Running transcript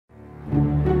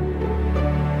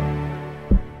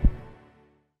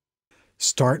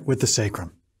Start with the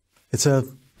sacrum. It's a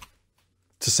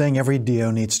saying every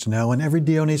DO needs to know and every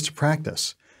DO needs to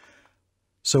practice.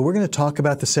 So we're going to talk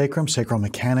about the sacrum, sacral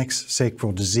mechanics,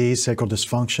 sacral disease, sacral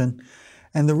dysfunction.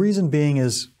 And the reason being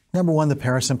is, number one, the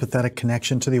parasympathetic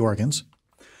connection to the organs.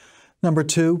 Number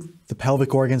two, the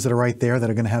pelvic organs that are right there that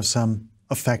are going to have some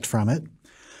effect from it.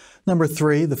 Number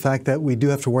three, the fact that we do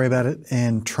have to worry about it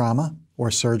in trauma or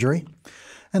surgery.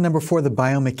 And number four, the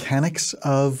biomechanics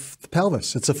of the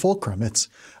pelvis. It's a fulcrum. It's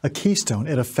a keystone.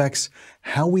 It affects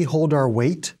how we hold our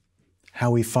weight,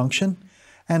 how we function,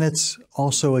 and it's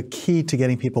also a key to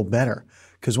getting people better,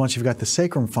 because once you've got the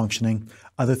sacrum functioning,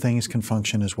 other things can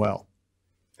function as well.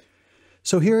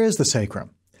 So here is the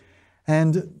sacrum.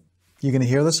 And you're going to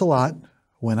hear this a lot.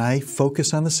 When I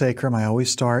focus on the sacrum, I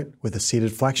always start with a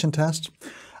seated flexion test.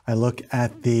 I look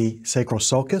at the sacral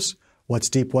sulcus, what's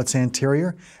deep, what's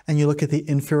anterior, and you look at the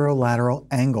inferolateral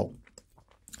angle.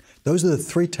 Those are the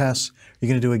three tests you're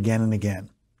going to do again and again.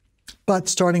 But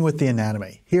starting with the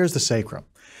anatomy, here's the sacrum.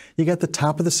 You get the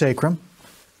top of the sacrum,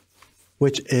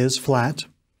 which is flat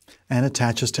and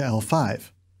attaches to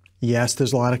L5. Yes,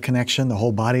 there's a lot of connection. The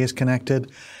whole body is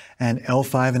connected, and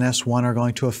L5 and S1 are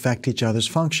going to affect each other's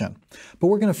function. But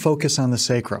we're going to focus on the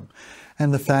sacrum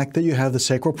and the fact that you have the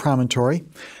sacral promontory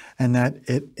and that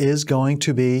it is going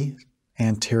to be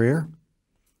anterior,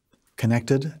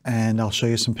 connected, and I'll show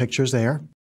you some pictures there.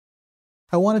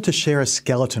 I wanted to share a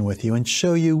skeleton with you and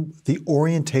show you the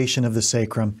orientation of the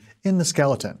sacrum in the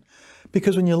skeleton.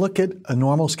 Because when you look at a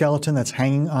normal skeleton that's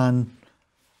hanging on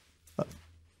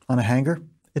a hanger,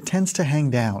 it tends to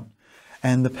hang down,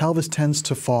 and the pelvis tends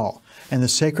to fall, and the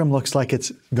sacrum looks like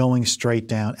it's going straight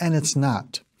down, and it's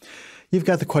not. You've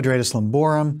got the quadratus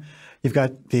lumborum, you've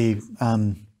got the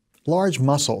large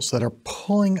muscles that are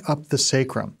pulling up the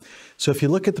sacrum. So if you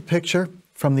look at the picture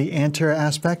from the anterior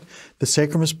aspect, the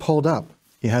sacrum is pulled up.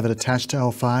 You have it attached to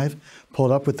L5,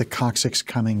 pulled up with the coccyx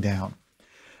coming down.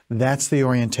 That's the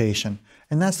orientation,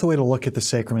 and that's the way to look at the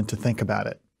sacrum and to think about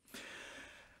it.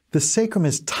 The sacrum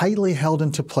is tightly held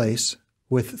into place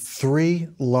with three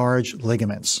large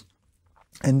ligaments,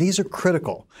 and these are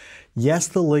critical. Yes,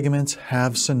 the ligaments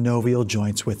have synovial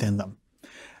joints within them.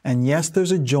 And yes,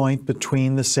 there's a joint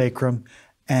between the sacrum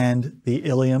and the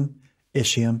ilium,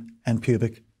 ischium, and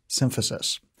pubic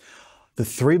symphysis. The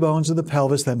three bones of the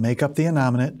pelvis that make up the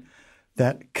innominate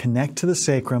that connect to the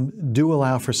sacrum do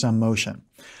allow for some motion.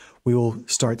 We will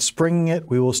start springing it,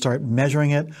 we will start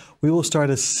measuring it, we will start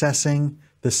assessing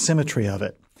the symmetry of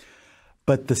it.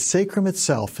 But the sacrum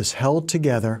itself is held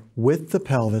together with the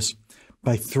pelvis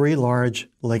by three large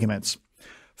ligaments.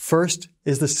 First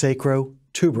is the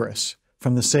sacrotuberous,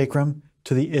 from the sacrum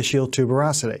to the ischial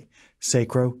tuberosity,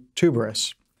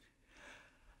 sacrotuberous.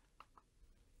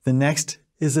 The next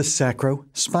is the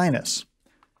sacrospinous,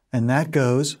 and that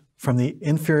goes from the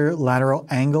inferior lateral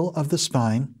angle of the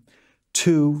spine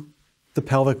to the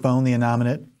pelvic bone, the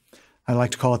innominate. I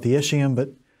like to call it the ischium, but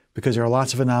because there are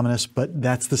lots of innominous, but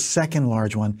that's the second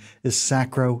large one, is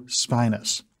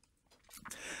sacrospinous.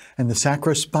 And the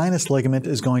sacrospinous ligament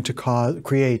is going to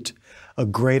create a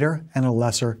greater and a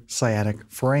lesser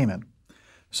sciatic foramen.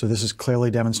 So this is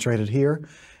clearly demonstrated here.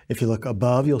 If you look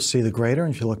above, you'll see the greater,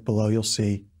 and if you look below, you'll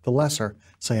see the lesser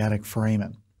sciatic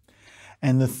foramen.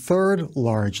 And the third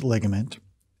large ligament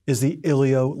is the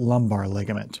iliolumbar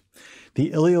ligament.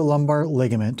 The iliolumbar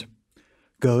ligament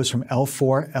goes from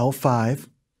L4, L5,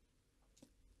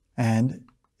 and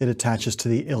it attaches to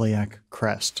the iliac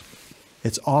crest.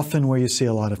 It's often where you see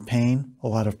a lot of pain, a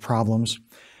lot of problems,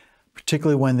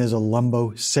 particularly when there's a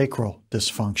lumbosacral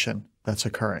dysfunction that's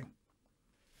occurring.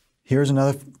 Here's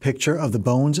another picture of the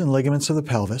bones and ligaments of the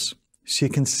pelvis, so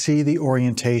you can see the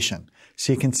orientation,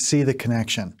 so you can see the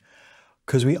connection,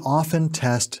 because we often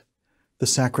test the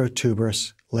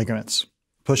sacrotuberous ligaments.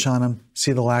 Push on them,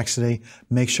 see the laxity,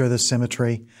 make sure there's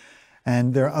symmetry,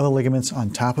 and there are other ligaments on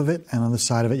top of it and on the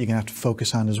side of it you're going to have to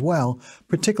focus on as well,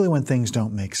 particularly when things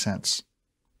don't make sense.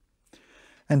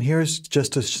 And here's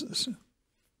just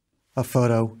a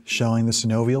photo showing the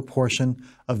synovial portion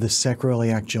of the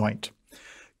sacroiliac joint.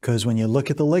 Because when you look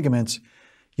at the ligaments,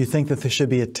 you think that they should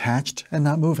be attached and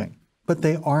not moving, but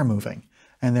they are moving.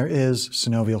 And there is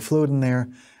synovial fluid in there,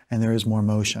 and there is more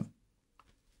motion.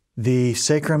 The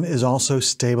sacrum is also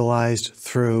stabilized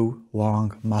through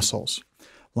long muscles.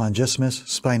 Longissimus,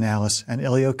 spinalis, and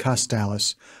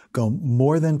iliocostalis go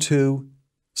more than two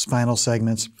spinal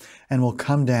segments and will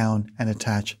come down and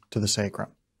attach to the sacrum.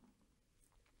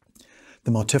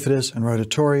 The multifidus and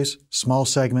rotatories, small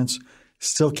segments,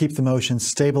 still keep the motion,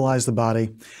 stabilize the body,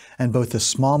 and both the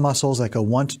small muscles that go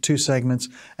 1 to 2 segments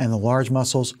and the large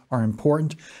muscles are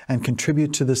important and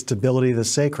contribute to the stability of the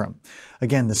sacrum.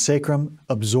 Again, the sacrum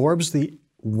absorbs the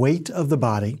weight of the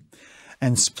body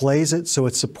and splays it so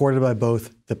it's supported by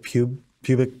both the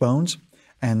pubic bones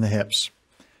and the hips.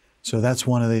 So that's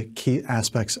one of the key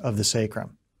aspects of the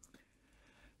sacrum.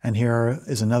 And here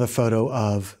is another photo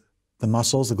of the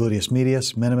muscles, the gluteus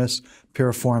medius, minimus,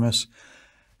 piriformis,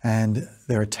 and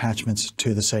their attachments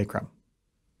to the sacrum.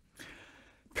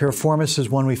 Piriformis is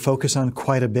one we focus on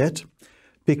quite a bit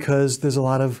because there's a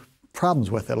lot of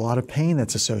problems with it, a lot of pain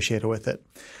that's associated with it.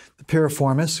 The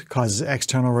piriformis causes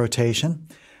external rotation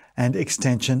and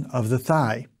extension of the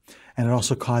thigh, and it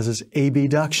also causes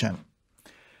abduction.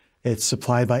 It's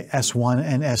supplied by S1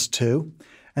 and S2,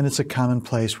 and it's a common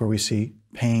place where we see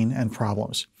pain and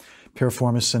problems.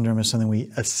 Piriformis syndrome is something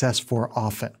we assess for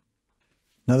often.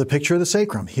 Another picture of the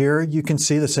sacrum. Here you can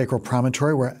see the sacral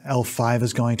promontory where L5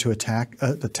 is going to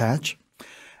attach.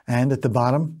 And at the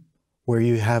bottom, where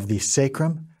you have the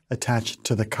sacrum attached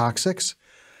to the coccyx,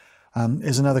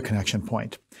 is another connection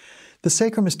point. The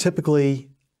sacrum is typically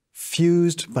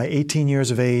fused by 18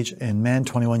 years of age in men,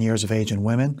 21 years of age in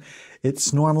women.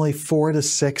 It's normally 4 to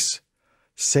 6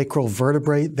 sacral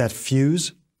vertebrae that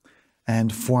fuse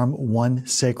and form one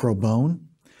sacral bone,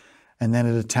 and then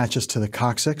it attaches to the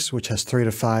coccyx, which has 3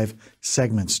 to 5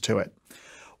 segments to it.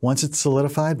 Once it's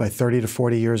solidified by 30 to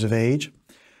 40 years of age,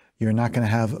 you're not going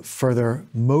to have further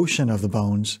motion of the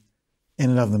bones in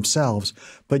and of themselves,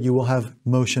 but you will have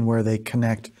motion where they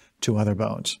connect to other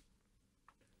bones.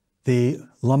 The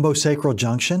Lumbosacral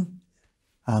Junction,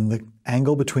 the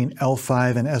angle between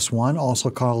L5 and S1,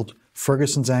 also called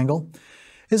Ferguson's angle,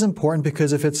 is important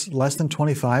because if it's less than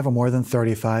 25 or more than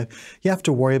 35, you have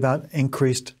to worry about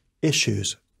increased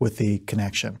issues with the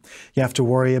connection. You have to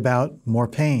worry about more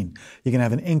pain. You can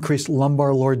have an increased lumbar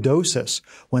lordosis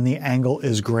when the angle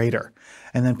is greater,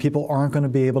 and then people aren't going to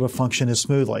be able to function as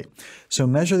smoothly. So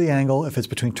measure the angle. If it's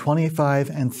between 25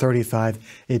 and 35,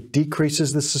 it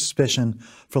decreases the suspicion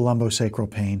for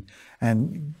lumbosacral pain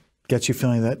and gets you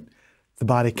feeling that the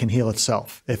body can heal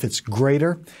itself. If it's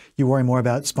greater, you worry more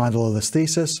about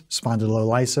spondylolisthesis,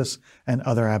 spondylolysis, and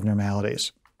other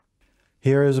abnormalities.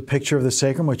 Here is a picture of the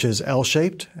sacrum, which is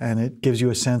L-shaped, and it gives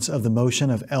you a sense of the motion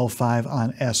of L5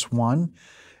 on S1.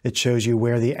 It shows you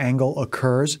where the angle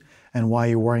occurs and why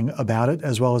you're worrying about it,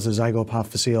 as well as the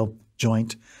zygapophyseal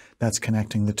joint that's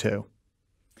connecting the two.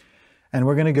 And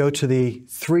we're going to go to the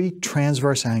 3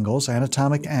 transverse angles,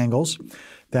 anatomic angles,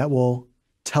 that will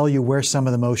tell you where some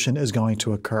of the motion is going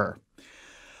to occur.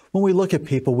 When we look at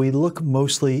people, we look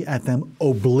mostly at them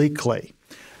obliquely.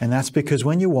 And that's because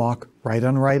when you walk, right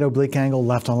on right oblique angle,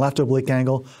 left on left oblique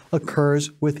angle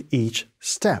occurs with each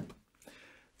step.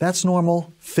 That's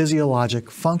normal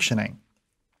physiologic functioning.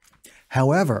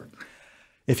 However,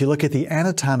 if you look at the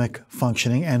anatomic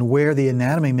functioning and where the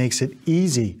anatomy makes it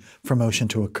easy for motion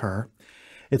to occur,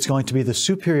 it's going to be the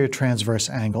superior transverse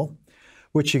angle,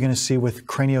 which you're going to see with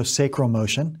craniosacral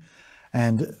motion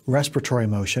and respiratory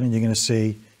motion, and you're going to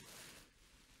see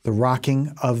the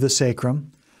rocking of the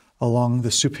sacrum along the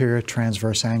superior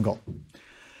transverse angle.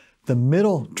 The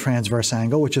middle transverse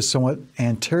angle, which is somewhat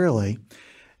anteriorly,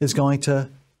 is going to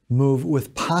move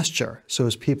with posture. So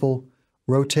as people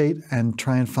rotate and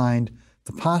try and find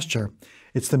the posture,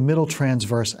 it's the middle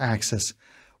transverse axis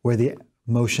where the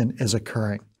motion is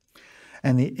occurring.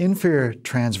 And the inferior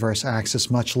transverse axis,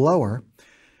 much lower,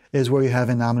 is where you have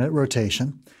innominate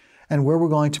rotation and where we're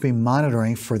going to be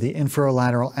monitoring for the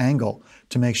inferolateral angle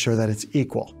to make sure that it's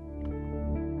equal.